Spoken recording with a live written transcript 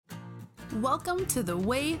Welcome to The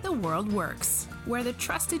Way the World Works, where the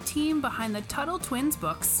trusted team behind the Tuttle Twins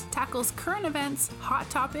books tackles current events, hot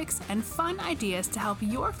topics, and fun ideas to help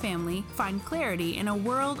your family find clarity in a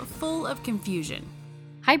world full of confusion.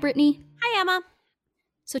 Hi, Brittany. Hi, Emma.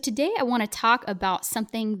 So today I want to talk about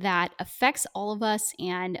something that affects all of us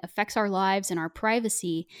and affects our lives and our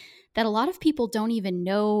privacy that a lot of people don't even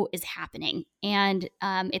know is happening. And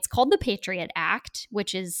it's called the Patriot Act,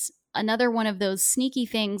 which is another one of those sneaky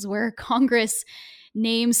things where Congress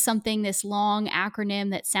names something, this long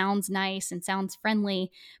acronym that sounds nice and sounds friendly,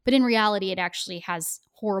 but in reality it actually has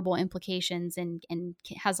horrible implications and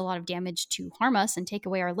has a lot of damage to harm us and take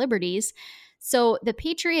away our liberties. So the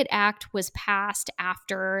Patriot Act was passed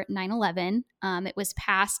after 9/11. It was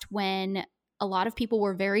passed when a lot of people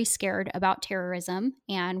were very scared about terrorism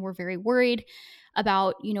and were very worried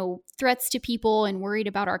about, threats to people and worried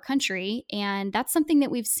about our country. And that's something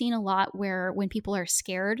that we've seen a lot where when people are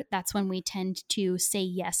scared, that's when we tend to say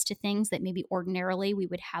yes to things that maybe ordinarily we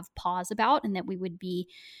would have pause about and that we would be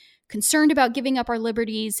concerned about giving up our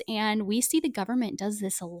liberties. And we see the government does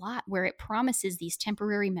this a lot where it promises these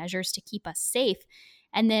temporary measures to keep us safe.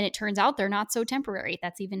 And then it turns out they're not so temporary.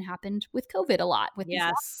 That's even happened with COVID a lot with these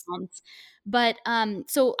lockdowns. But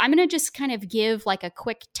so I'm going to just kind of give like a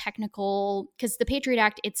quick technical, because the Patriot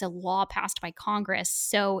Act, it's a law passed by Congress.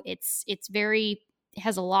 So it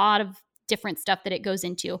has a lot of different stuff that it goes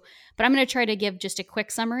into. But I'm going to try to give just a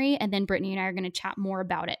quick summary, and then Brittany and I are going to chat more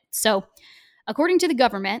about it. So according to the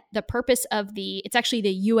government, the purpose of it's actually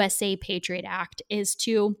the USA Patriot Act, is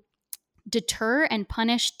to deter and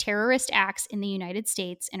punish terrorist acts in the United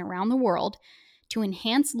States and around the world, to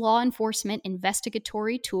enhance law enforcement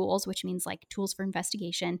investigatory tools, which means like tools for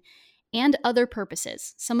investigation, and other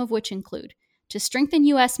purposes, some of which include to strengthen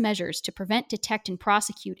U.S. measures to prevent, detect, and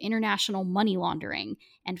prosecute international money laundering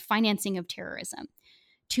and financing of terrorism,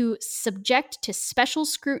 to subject to special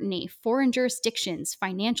scrutiny foreign jurisdictions,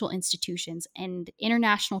 financial institutions, and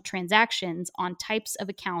international transactions on types of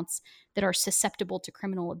accounts that are susceptible to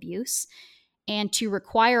criminal abuse, and to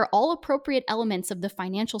require all appropriate elements of the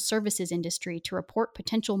financial services industry to report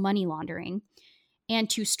potential money laundering, and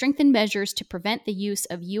to strengthen measures to prevent the use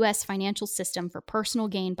of U.S. financial system for personal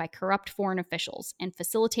gain by corrupt foreign officials and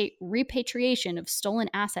facilitate repatriation of stolen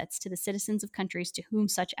assets to the citizens of countries to whom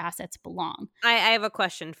such assets belong. I have a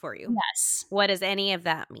question for you. Yes. What does any of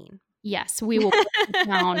that mean? Yes, we will put it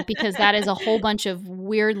down because that is a whole bunch of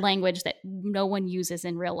weird language that no one uses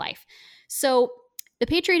in real life. So the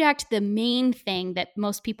Patriot Act, the main thing that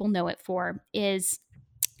most people know it for is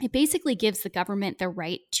it basically gives the government the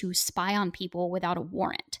right to spy on people without a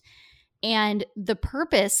warrant. And the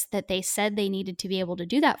purpose that they said they needed to be able to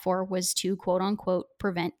do that for was to, quote unquote,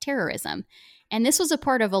 prevent terrorism. And this was a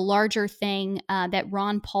part of a larger thing that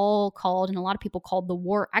Ron Paul called, and a lot of people called the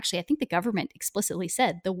war. Actually, I think the government explicitly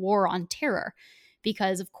said the war on terror.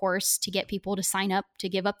 Because, of course, to get people to sign up to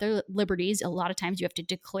give up their liberties, a lot of times you have to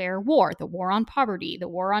declare war, the war on poverty, the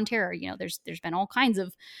war on terror. There's been all kinds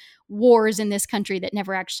of wars in this country that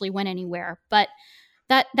never actually went anywhere. But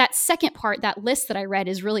that second part, that list that I read,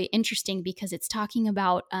 is really interesting because it's talking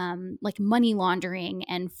about like money laundering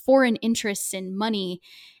and foreign interests in money.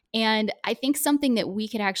 And I think something that we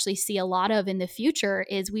could actually see a lot of in the future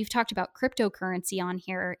is we've talked about cryptocurrency on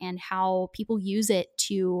here and how people use it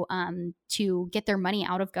to get their money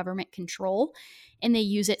out of government control. And they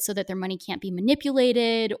use it so that their money can't be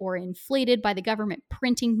manipulated or inflated by the government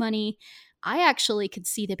printing money. I actually could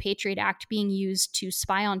see the Patriot Act being used to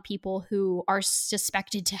spy on people who are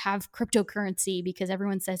suspected to have cryptocurrency because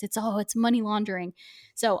everyone says it's money laundering.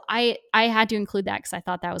 So I had to include that because I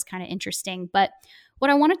thought that was kind of interesting. But what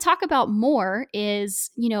I want to talk about more is,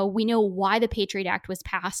 we know why the Patriot Act was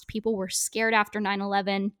passed. People were scared after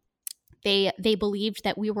 9/11. They believed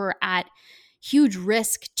that we were at huge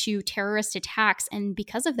risk to terrorist attacks. And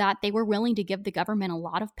because of that, they were willing to give the government a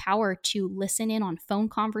lot of power to listen in on phone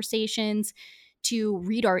conversations, to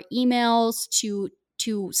read our emails,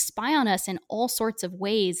 to spy on us in all sorts of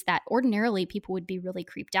ways that ordinarily people would be really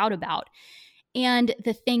creeped out about. And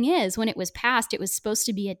the thing is, when it was passed, it was supposed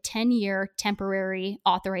to be a 10-year temporary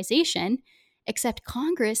authorization, except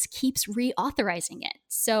Congress keeps reauthorizing it.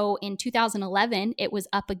 So in 2011, it was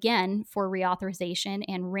up again for reauthorization,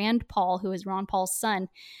 and Rand Paul, who is Ron Paul's son,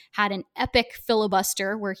 had an epic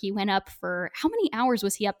filibuster where he went up for, how many hours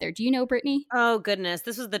was he up there? Do you know, Brittany? Oh, goodness.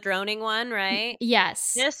 This was the droning one, right?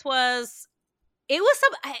 Yes. Was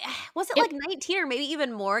it like 19 or maybe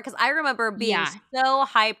even more? Because I remember being so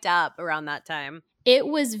hyped up around that time. It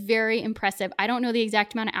was very impressive. I don't know the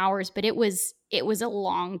exact amount of hours, but it was a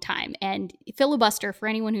long time. And filibuster, for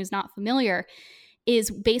anyone who's not familiar,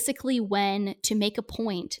 is basically when, to make a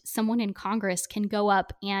point, someone in Congress can go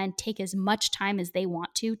up and take as much time as they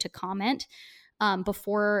want to comment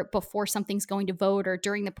before something's going to vote or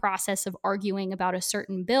during the process of arguing about a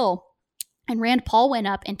certain bill. And Rand Paul went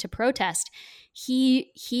up, and to protest,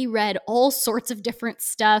 he read all sorts of different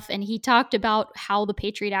stuff, and he talked about how the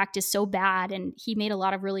Patriot Act is so bad, and he made a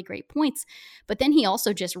lot of really great points. But then he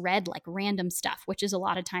also just read like random stuff, which is a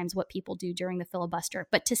lot of times what people do during the filibuster.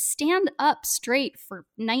 But to stand up straight for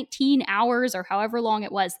 19 hours or however long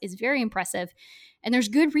it was is very impressive. And there's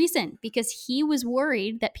good reason, because he was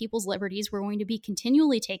worried that people's liberties were going to be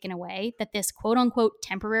continually taken away, that this quote unquote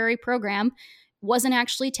temporary program wasn't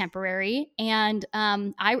actually temporary. And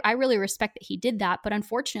I really respect that he did that. But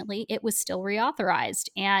unfortunately, it was still reauthorized.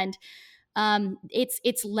 And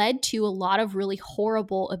it's led to a lot of really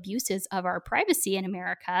horrible abuses of our privacy in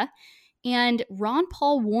America. And Ron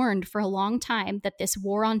Paul warned for a long time that this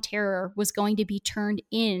war on terror was going to be turned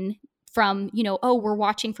in from, oh, we're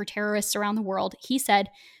watching for terrorists around the world. He said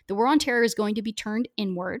the war on terror is going to be turned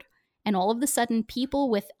inward. And all of a sudden, people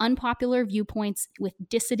with unpopular viewpoints, with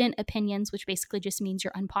dissident opinions, which basically just means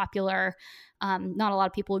you're unpopular, not a lot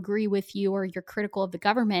of people agree with you, or you're critical of the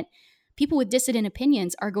government, people with dissident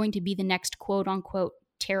opinions are going to be the next quote unquote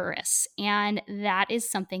terrorists. And that is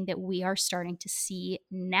something that we are starting to see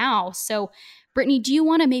now. So, Brittany, do you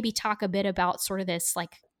want to maybe talk a bit about sort of this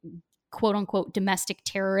like quote unquote domestic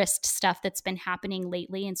terrorist stuff that's been happening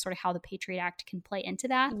lately, and sort of how the Patriot Act can play into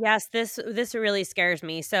that? Yes, this really scares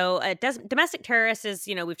me. So, domestic terrorist is,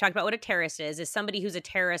 we've talked about what a terrorist is somebody who's a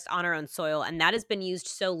terrorist on our own soil, and that has been used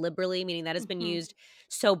so liberally, meaning that has been used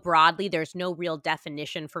so broadly. There's no real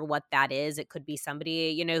definition for what that is. It could be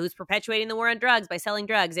somebody, who's perpetuating the war on drugs by selling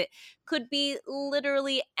drugs. It could be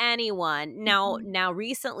literally anyone. Now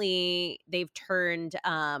recently they've turned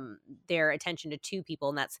their attention to two people,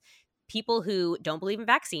 and that's people who don't believe in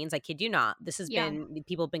vaccines. I kid you not. This has been,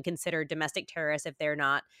 people have been considered domestic terrorists if they're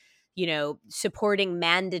not, supporting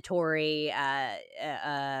mandatory,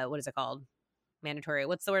 what is it called? Mandatory.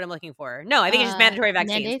 What's the word I'm looking for? No, I think it's just mandatory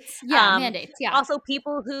vaccines. Mandates. Yeah, mandates. Yeah. Also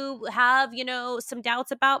people who have, some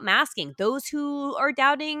doubts about masking. Those who are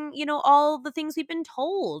doubting, all the things we've been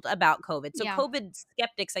told about COVID. So COVID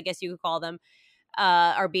skeptics, I guess you could call them,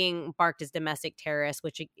 are being marked as domestic terrorists,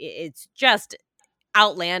 which it's just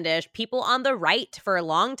outlandish. People on the right for a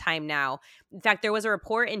long time now. In fact, there was a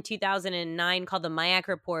report in 2009 called the Mayak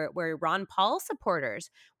Report where Ron Paul supporters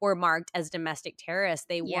were marked as domestic terrorists.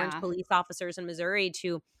 They warned police officers in Missouri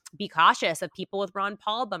to be cautious of people with Ron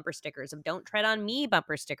Paul bumper stickers, of don't tread on me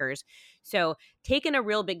bumper stickers. So taking a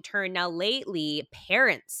real big turn. Now lately,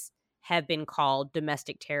 parents have been called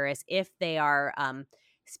domestic terrorists if they are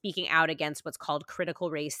speaking out against what's called critical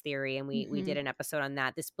race theory. And we did an episode on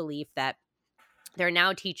that, this belief that they're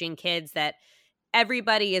now teaching kids that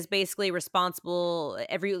everybody is basically responsible.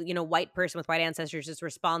 Every, white person with white ancestors is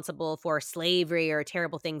responsible for slavery or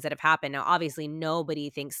terrible things that have happened. Now, obviously, nobody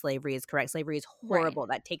thinks slavery is correct. Slavery is horrible.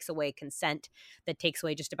 Right. That takes away consent. That takes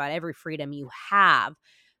away just about every freedom you have.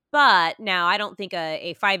 But now I don't think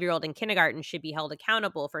a 5-year-old in kindergarten should be held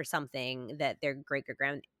accountable for something that their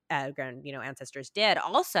great-great-grand ancestors did.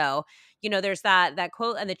 Also, there's that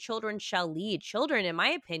quote, and the children shall lead. Children, in my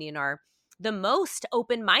opinion, are the most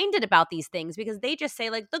open-minded about these things because they just say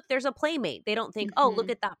like, look, there's a playmate. They don't think, oh, look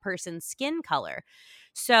at that person's skin color.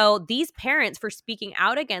 So these parents, for speaking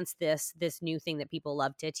out against this new thing that people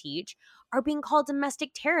love to teach, are being called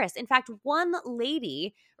domestic terrorists. In fact, one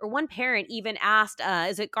lady or one parent even asked,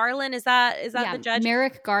 is it Garland? Is that the judge?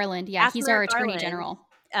 Merrick Garland. Yeah, he's our attorney general.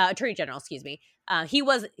 Attorney General, excuse me. He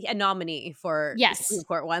was a nominee for the Yes. Supreme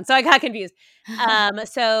Court one, so I got confused.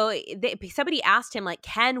 So somebody asked him, like,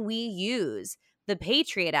 can we use the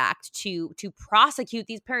Patriot Act to prosecute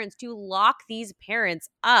these parents, to lock these parents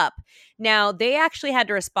up? Now, they actually had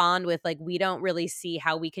to respond with, like, we don't really see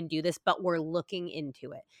how we can do this, but we're looking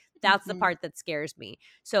into it. That's the part that scares me.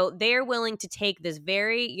 So they're willing to take this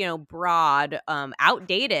very, broad,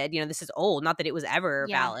 outdated, this is old, not that it was ever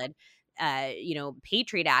valid,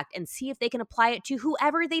 Patriot Act, and see if they can apply it to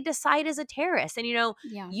whoever they decide is a terrorist. And,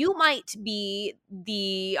 you might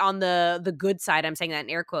be on the good side. I'm saying that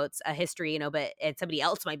in air quotes, a history, but somebody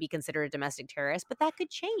else might be considered a domestic terrorist, but that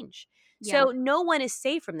could change. Yeah. So no one is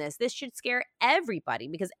safe from this. This should scare everybody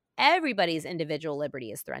because everybody's individual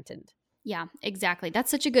liberty is threatened. Yeah, exactly.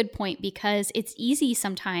 That's such a good point because it's easy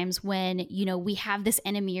sometimes when, we have this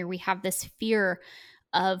enemy or we have this fear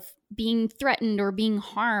of being threatened or being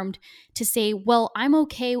harmed to say, well, I'm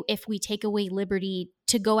okay if we take away liberty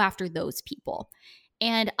to go after those people.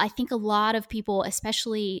 And I think a lot of people,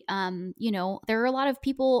 especially, there are a lot of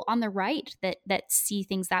people on the right that see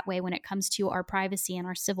things that way when it comes to our privacy and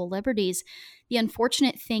our civil liberties. The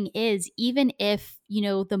unfortunate thing is, even if,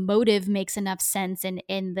 the motive makes enough sense and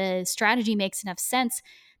the strategy makes enough sense,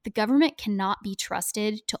 the government cannot be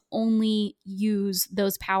trusted to only use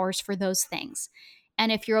those powers for those things.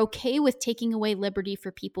 And if you're okay with taking away liberty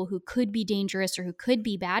for people who could be dangerous or who could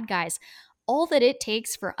be bad guys, all that it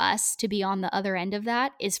takes for us to be on the other end of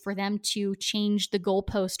that is for them to change the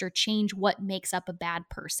goalpost or change what makes up a bad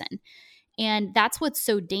person. And that's what's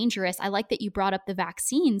so dangerous. I like that you brought up the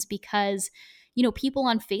vaccines because, people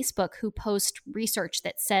on Facebook who post research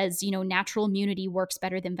that says, natural immunity works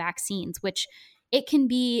better than vaccines, which it can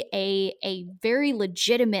be a very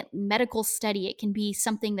legitimate medical study. It can be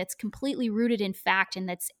something that's completely rooted in fact and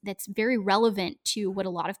that's very relevant to what a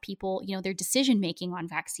lot of people, their decision making on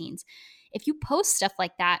vaccines. If you post stuff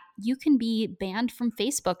like that, you can be banned from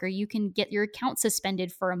Facebook or you can get your account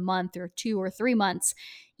suspended for a month or 2 or 3 months.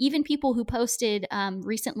 Even people who posted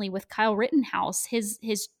recently with Kyle Rittenhouse,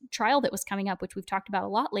 his trial that was coming up, which we've talked about a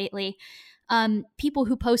lot lately, people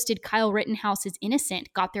who posted Kyle Rittenhouse is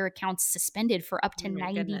innocent got their accounts suspended for up to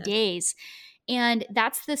 90 days. And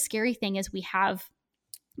that's the scary thing is we have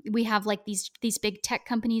like these big tech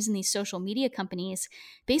companies and these social media companies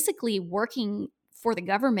basically working for the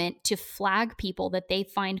government to flag people that they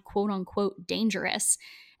find quote unquote dangerous.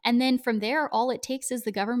 And then from there, all it takes is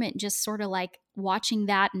the government just sort of like watching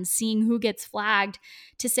that and seeing who gets flagged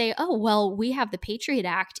to say, oh, well, we have the Patriot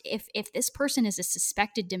Act. If this person is a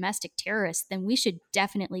suspected domestic terrorist, then we should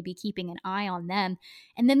definitely be keeping an eye on them.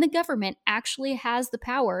 And then the government actually has the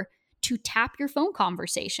power to tap your phone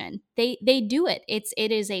conversation. They do it.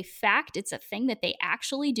 It is a fact. It's a thing that they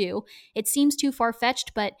actually do. It seems too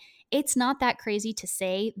far-fetched, but it's not that crazy to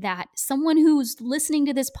say that someone who's listening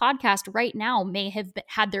to this podcast right now may have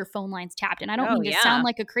had their phone lines tapped. And I don't mean to sound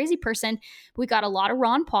like a crazy person. We got a lot of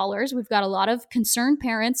Ron Paulers. We've got a lot of concerned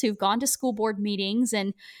parents who've gone to school board meetings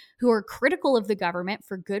and who are critical of the government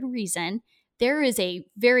for good reason. There is a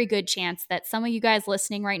very good chance that some of you guys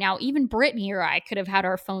listening right now, even Brittany or I, could have had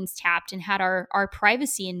our phones tapped and had our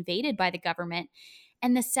privacy invaded by the government.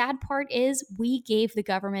 And the sad part is we gave the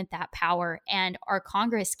government that power and our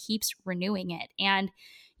Congress keeps renewing it. And,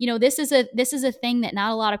 this is a thing that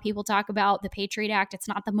not a lot of people talk about, the Patriot Act. It's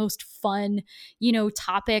not the most fun,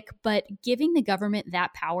 topic, but giving the government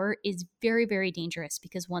that power is very, very dangerous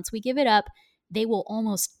because once we give it up, they will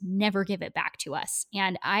almost never give it back to us.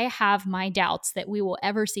 And I have my doubts that we will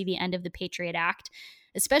ever see the end of the Patriot Act,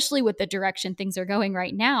 especially with the direction things are going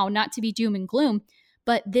right now, not to be doom and gloom.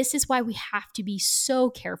 But this is why we have to be so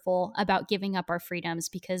careful about giving up our freedoms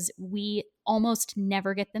because we almost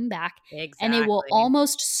never get them back. Exactly. And they will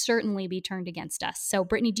almost certainly be turned against us. So,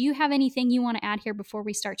 Brittany, do you have anything you want to add here before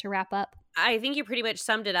we start to wrap up? I think you pretty much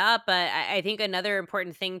summed it up, but I think another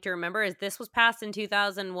important thing to remember is this was passed in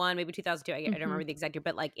 2001, maybe 2002. I don't remember the exact year,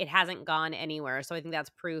 but like it hasn't gone anywhere. So I think that's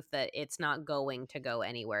proof that it's not going to go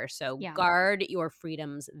anywhere. So guard your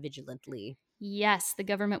freedoms vigilantly. Yes, the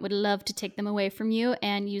government would love to take them away from you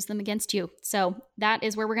and use them against you. So that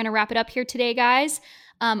is where we're going to wrap it up here today, guys.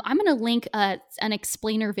 I'm going to link an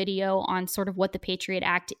explainer video on sort of what the Patriot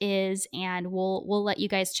Act is, and we'll let you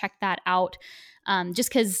guys check that out. Just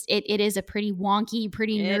because it is a pretty wonky,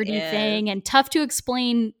 pretty nerdy thing and tough to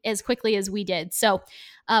explain as quickly as we did. So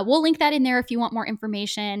we'll link that in there if you want more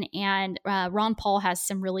information. And Ron Paul has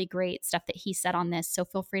some really great stuff that he said on this. So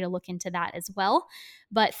feel free to look into that as well.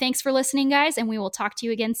 But thanks for listening, guys, and we will talk to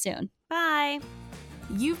you again soon. Bye.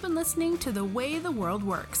 You've been listening to The Way the World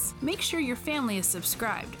Works. Make sure your family is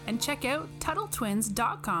subscribed and check out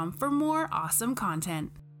TuttleTwins.com for more awesome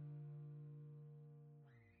content.